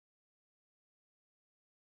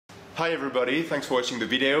Hi everybody, thanks for watching the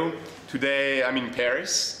video. Today I'm in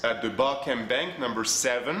Paris at the Barcamp Bank number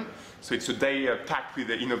 7. So it's a day packed with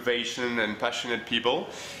innovation and passionate people.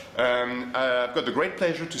 I've got the great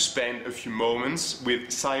pleasure to spend a few moments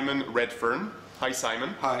with Simon Redfern. Hi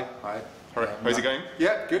Simon. Hi. Hi. How's it going?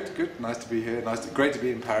 Yeah, good. Nice to be here. Great to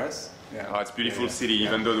be in Paris. Yeah. Oh, it's a beautiful city,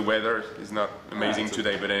 even though the weather is not amazing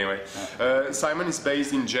today. But anyway, Simon is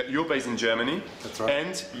based in you're based in Germany. That's right.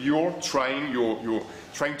 And you're trying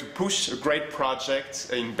to push a great project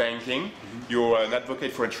in banking. You're an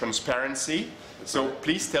advocate for transparency. So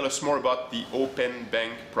please tell us more about the Open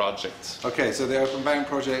Bank project. Okay, so the Open Bank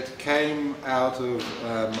project came out of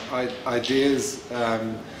ideas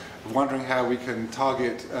of wondering how we can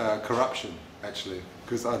target corruption, actually.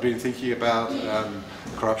 Because I've been thinking about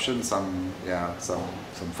corruption some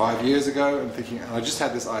 5 years ago, and I just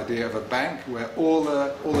had this idea of a bank where all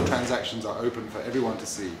the transactions are open for everyone to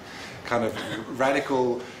see. Kind of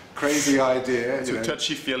radical, crazy idea. It's a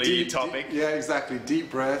touchy-feely topic. Yeah, exactly.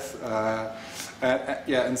 Deep breath.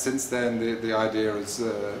 And since then the idea has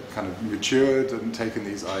kind of matured and taken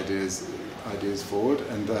these ideas forward.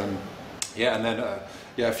 And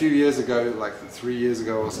a few years ago, like 3 years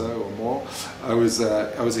ago or so or more, I was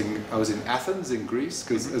in Athens in Greece,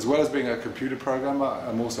 because as well as being a computer programmer,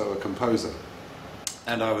 I'm also a composer.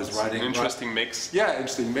 And I was writing... An interesting mix. Yeah,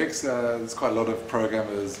 interesting mix. There's quite a lot of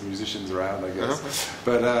programmers, musicians around, I guess.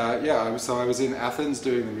 But I was in Athens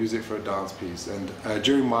doing the music for a dance piece, and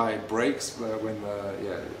during my breaks, when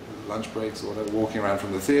lunch breaks or whatever, walking around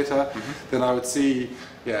from the theatre, then I would see,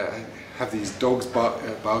 have these dogs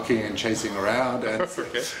barking and chasing around, and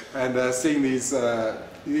and seeing these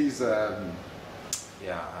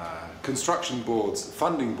construction boards,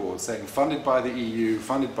 funding boards saying funded by the EU,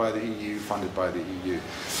 funded by the EU, funded by the EU.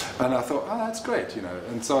 And I thought, oh, that's great, you know.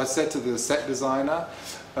 And so I said to the set designer,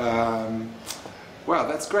 wow,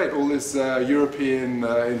 that's great, all this European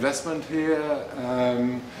investment here.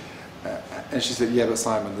 And she said, yeah, but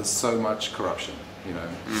Simon, there's so much corruption, you know.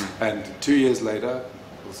 And 2 years later,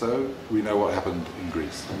 so we know what happened in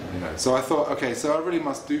Greece, you know. So I thought, okay, so I really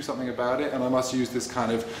must do something about it, and I must use this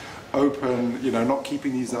kind of open, you know, not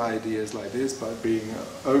keeping these ideas like this, but being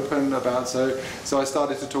open about. So I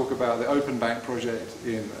started to talk about the Open Bank project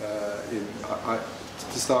to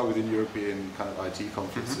start with in European kind of IT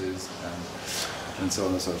conferences and so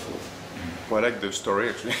on and so forth. Well, I like the story,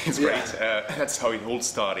 actually. It's great. That's how it all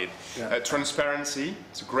started. Transparency,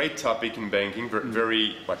 it's a great topic in banking,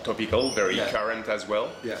 very topical, very current as well.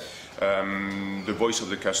 Yeah. The voice of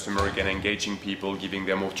the customer, again, engaging people, giving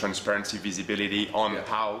them more transparency, visibility on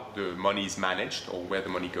how the money is managed or where the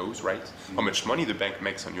money goes, right? How much money the bank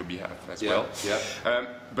makes on your behalf as well.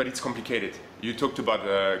 But it's complicated. You talked about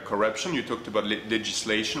corruption, you talked about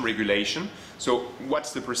legislation, regulation. So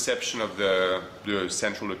what's the perception of the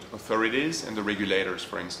central authorities and the regulators,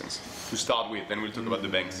 for instance? To start with, then we'll talk about the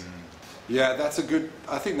banks. Yeah,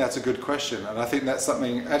 I think that's a good question, and I think that's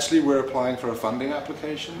something, actually we're applying for a funding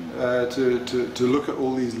application to look at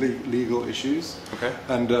all these legal issues. Okay.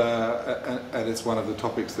 And it's one of the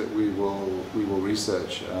topics that we will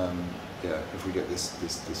research, if we get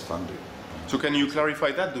this funding. So can you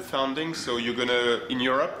clarify that, the funding? So you're gonna, in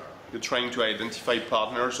Europe, you're trying to identify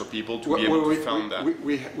partners or people to be able to fund that?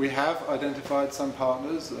 We have identified some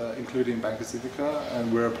partners, including Banca Civica,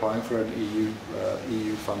 and we're applying for an EU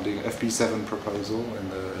funding FP7 proposal,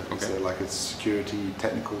 and it's like a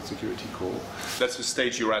technical security call. That's the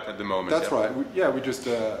stage you're at the moment. That's right. We just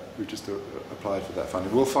applied for that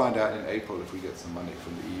funding. We'll find out in April if we get some money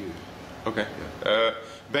from the EU. Okay. Yeah.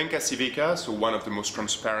 Banca Civica, so one of the most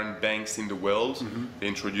transparent banks in the world, they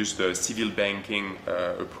introduced the civil banking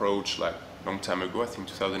approach like a long time ago, I think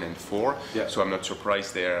 2004. Yeah. So I'm not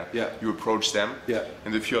surprised there. Yeah. You approached them. Yeah.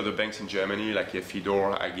 And a few other banks in Germany, like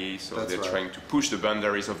Fidor, AG, so they're trying to push the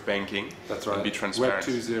boundaries of banking. That's right. And be transparent.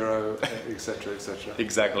 Web 2.0, etc., etc.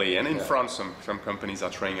 Exactly. And in France, some companies are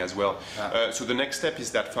trying as well. So the next step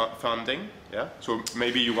is that funding. Yeah. So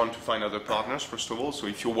maybe you want to find other partners first of all. So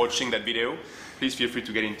if you're watching that video, please feel free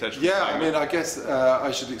to get in touch with Simon. I mean, I guess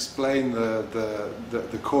I should explain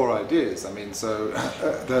the core ideas. I mean, so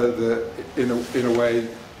in a way,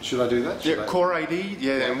 should I do that? Core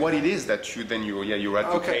idea, and what it is that you're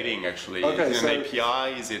advocating actually. Okay, is it an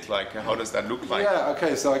API? Is it like, how does that look like? Yeah,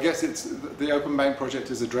 okay, so I guess it's the Open Bank project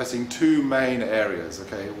is addressing two main areas.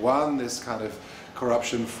 Okay, one, this kind of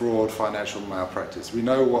corruption, fraud, financial malpractice. We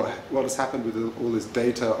know what has happened with all this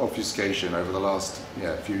data obfuscation over the last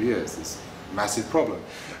few years. This massive problem.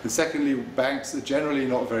 And secondly, banks are generally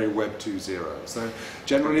not very Web 2.0. So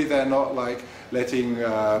generally they're not like letting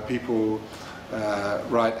people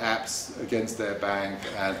write apps against their bank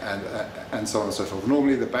and so on and so forth.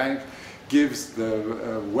 Normally the bank gives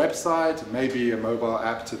the website, maybe a mobile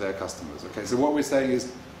app to their customers. Okay, so what we're saying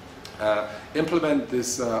is implement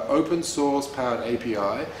this open source powered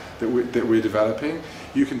API that we're developing.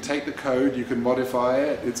 You can take the code, you can modify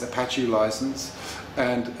it, it's Apache license,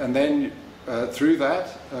 and then through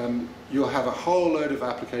that you'll have a whole load of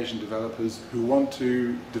application developers who want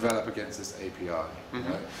to develop against this API.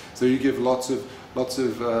 Mm-hmm. Right? So you give lots of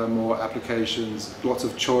more applications, lots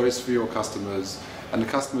of choice for your customers, and the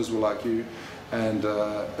customers will like you. And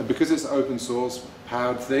because it's an open source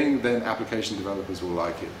powered thing, then application developers will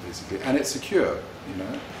like it, basically. And it's secure, you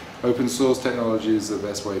know. Open source technology is the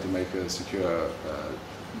best way to make a secure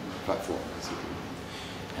platform, basically.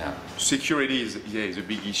 Yeah. Security is a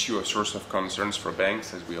big issue, a source of concerns for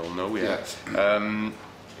banks, as we all know. Yeah.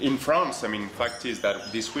 In France, I mean, fact is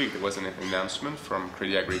that this week there was an announcement from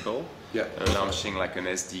Crédit Agricole launching like an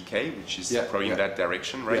SDK, which is probably in that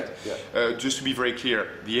direction, right? Just to be very clear,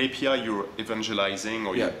 the API you're evangelizing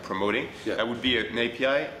or you're promoting, that would be an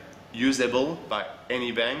API usable by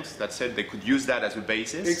any banks that said they could use that as a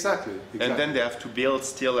basis. Exactly. And then they have to build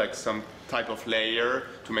still like some type of layer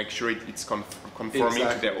to make sure it's conforming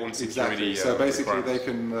to their own security. So basically, they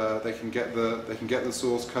can get the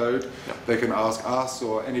source code. They can ask us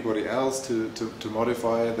or anybody else to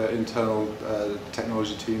modify it. Their internal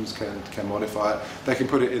technology teams can modify it. They can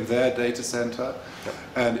put it in their data center,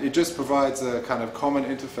 and it just provides a kind of common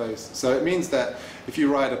interface. So it means that if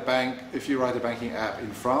you write a banking app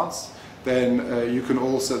in France, then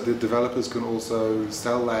the developers can also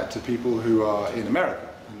sell that to people who are in America.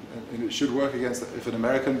 And it should work if an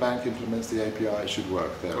American bank implements the API, it should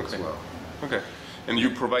work there as well. Okay. And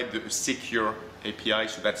you provide the secure API,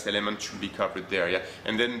 so that element should be covered there, yeah?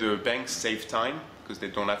 And then the banks save time, because they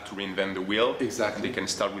don't have to reinvent the wheel. Exactly. They can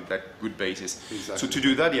start with that good basis. Exactly. So to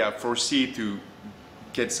do that, I foresee to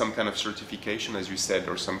get some kind of certification, as you said,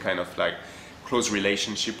 or some kind of like close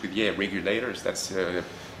relationship with regulators. That's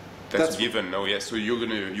given. No, so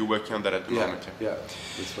you're working on that at the moment. Yeah,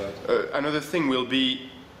 that's right. Another thing will be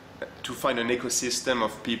to find an ecosystem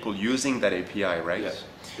of people using that API, right?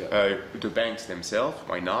 The banks themselves,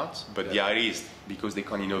 why not? But the idea is because they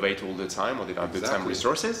can innovate all the time, or they don't have the time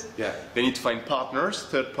resources. They need to find partners,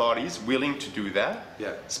 third parties, willing to do that.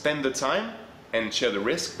 Spend the time and share the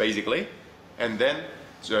risk, basically, and then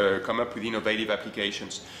come up with innovative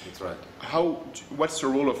applications. That's right. What's the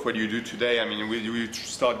role of what you do today? I mean, will you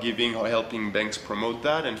start giving or helping banks promote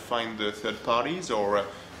that and find the third parties, or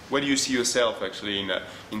where do you see yourself actually in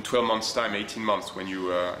 12 months' time, 18 months, when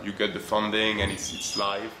you get the funding and it's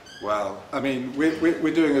live? Well, I mean,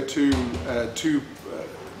 we're doing a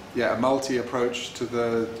multi approach to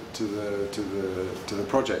the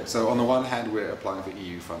project. So on the one hand, we're applying for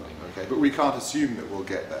EU funding, okay, but we can't assume that we'll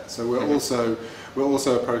get that. So we're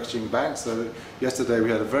also approaching banks. So yesterday we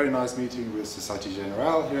had a very nice meeting with Société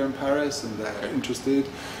Générale here in Paris, and they're interested.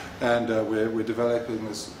 And we're developing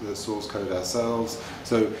the source code ourselves.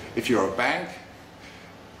 So if you're a bank,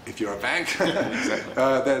 then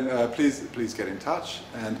please get in touch.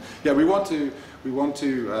 And we want to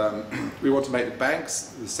make the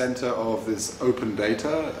banks the center of this open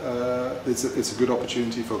data. It's a good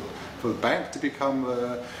opportunity for the bank to become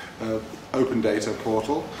an open data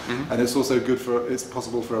portal, and it's also it's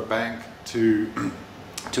possible for a bank to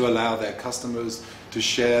allow their customers to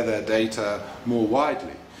share their data more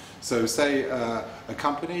widely. So say a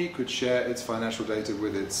company could share its financial data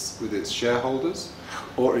with its shareholders,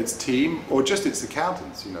 or its team, or just its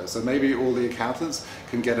accountants. You know, so maybe all the accountants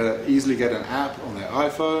can easily get an app on their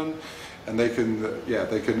iPhone, and they can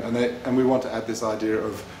and we want to add this idea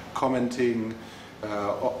of commenting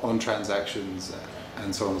on transactions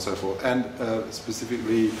and so on and so forth, and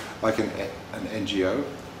specifically like an NGO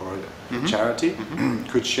or a charity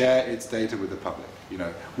could share its data with the public. You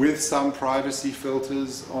know, with some privacy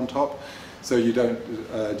filters on top, so you don't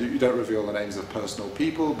reveal the names of personal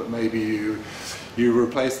people, but maybe you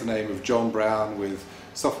replace the name of John Brown with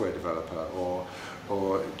software developer,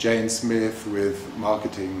 or Jane Smith with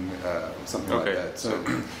marketing, something like that.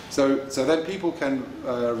 So then people can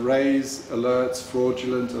raise alerts,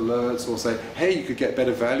 fraudulent alerts, or say, hey, you could get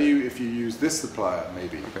better value if you use this supplier,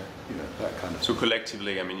 maybe. You know, that kind of. So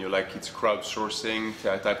collectively, I mean, it's crowdsourcing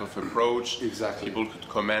type of approach. Exactly. People could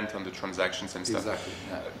comment on the transactions and stuff. Exactly.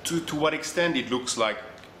 Yeah. To what extent it looks like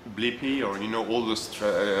Blippi, or all those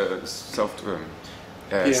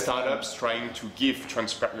startups trying to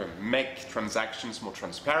make transactions more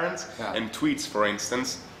transparent, and tweets, for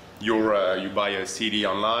instance. You buy a CD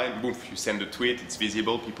online, boom, you send a tweet, it's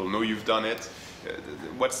visible, people know you've done it.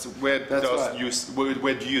 where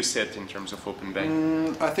do you sit in terms of open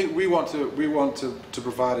banking? I think we want to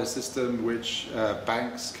provide a system which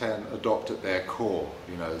banks can adopt at their core.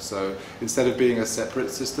 You know, so instead of being a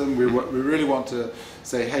separate system, we really want to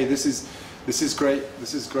say, hey, this is great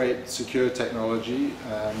secure technology,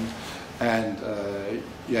 and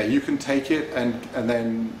yeah, you can take it and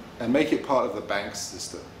make it part of the bank's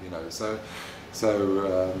system. You know, so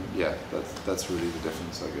yeah, that's really the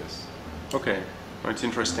difference, I guess. Okay, well, it's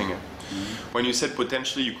interesting. When you said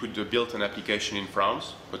potentially you could build an application in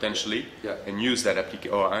France, potentially, and use that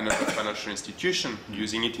application, or another financial institution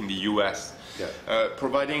using it in the US,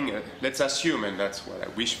 providing, let's assume, and that's what I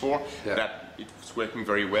wish for, that it's working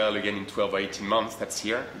very well again in 12 or 18 months, that's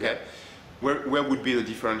here, okay? Where would be the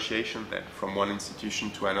differentiation then from one institution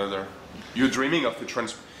to another? You're dreaming of a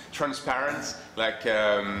transparent, like,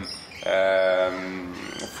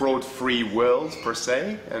 fraud-free world per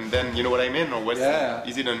se, and then you know what I mean, or is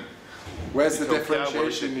it an? Where's the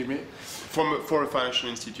differentiation? You mean? For a financial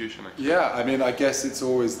institution. Actually. Yeah, I mean, I guess it's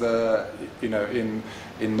always the in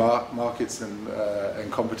markets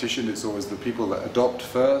and competition, it's always the people that adopt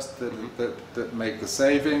first that make the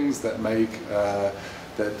savings, that make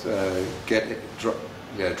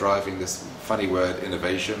driving this funny word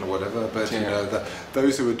innovation or whatever, but you know,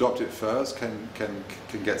 those who adopt it first can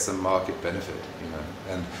get some market benefit, you know,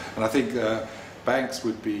 and I think banks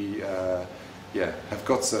would be they've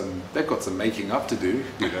got some making up to do,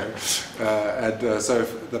 you know, so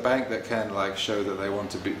if the bank that can like show that they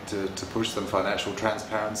want to push some financial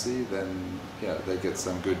transparency, then they get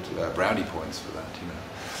some good brownie points for that, you know.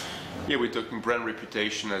 Yeah, we're talking brand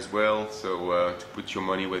reputation as well, so to put your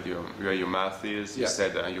money where your mouth is. You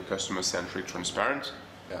said you're customer-centric, transparent.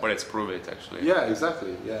 Well, let's prove it, actually. Yeah,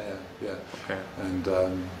 exactly. Yeah. Okay. And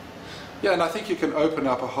and I think you can open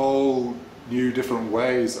up a whole new different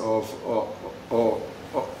ways of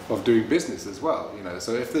doing business as well. You know,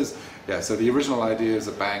 so if there's so the original idea is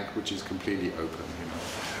a bank which is completely open. You know,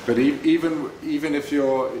 but even if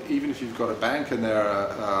you've got a bank and there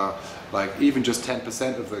are like even just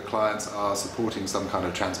 10% of the clients are supporting some kind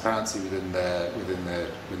of transparency within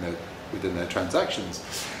their transactions,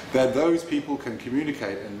 then those people can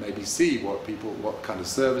communicate and maybe see what kind of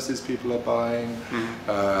services people are buying.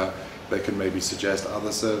 They can maybe suggest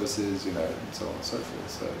other services, you know, and so on and so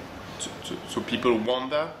forth. So people want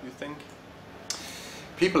that, you think?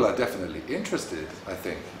 People are definitely interested, I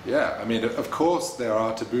think. Yeah, I mean, of course there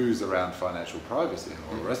are taboos around financial privacy and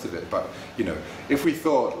all the rest of it, but you know, if we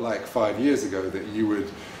thought like 5 years ago that you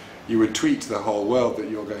would tweet to the whole world that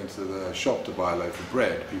you're going to the shop to buy a loaf of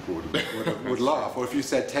bread, people would laugh. Or if you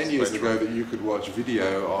said 10 years ago that you could watch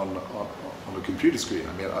video on a computer screen,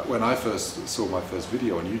 I mean, when I first saw my first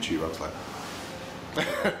video on YouTube, I was like,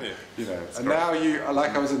 you know, and now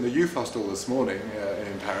I was in the youth hostel this morning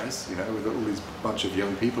in Paris, you know, with all these bunch of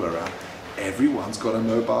young people around. Everyone's got a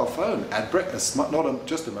mobile phone at breakfast, not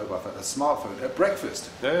just a mobile phone, a smartphone at breakfast.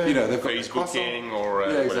 You know, they've got Facebooking or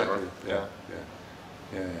whatever. Yeah.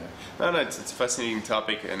 No, it's a fascinating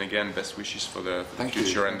topic, and again, best wishes for the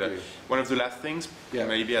future. And one of the last things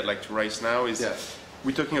maybe I'd like to raise now is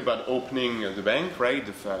we're talking about opening the bank, right,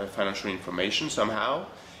 the financial information somehow.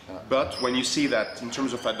 But when you see that in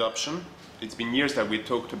terms of adoption, it's been years that we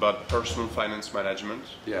talked about personal finance management,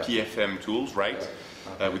 PFM tools, right,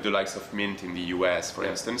 with the likes of Mint in the US, for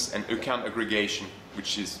instance, and account aggregation,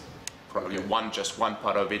 which is probably just one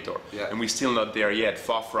part of it, and we're still not there yet,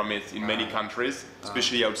 far from it in many countries,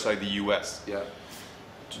 especially outside the US.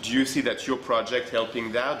 Do you see that your project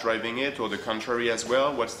helping that, driving it, or the contrary as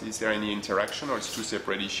well? Is there any interaction, or it's two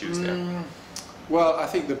separate issues there? Well, I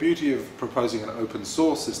think the beauty of proposing an open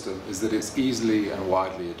source system is that it's easily and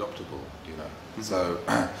widely adoptable, you know. So,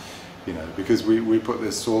 you know, because we put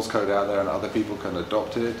this source code out there and other people can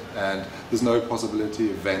adopt it, and there's no possibility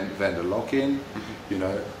of vendor lock-in, you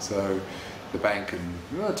know, so the bank can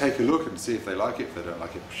take a look and see if they like it. If they don't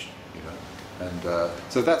like it, you know, and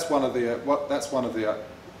so that's one of the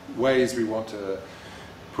ways we want to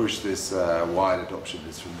push this wide adoption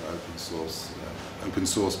is from the open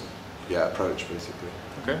source approach, basically.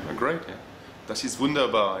 Okay, great. Das ist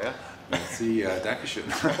wunderbar, ja. Merci, Dankeschön.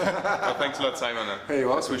 Well, thanks a lot, Simon. Hey, you're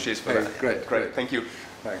welcome. Best wishes for that. Great. Thank you.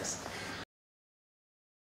 Thanks.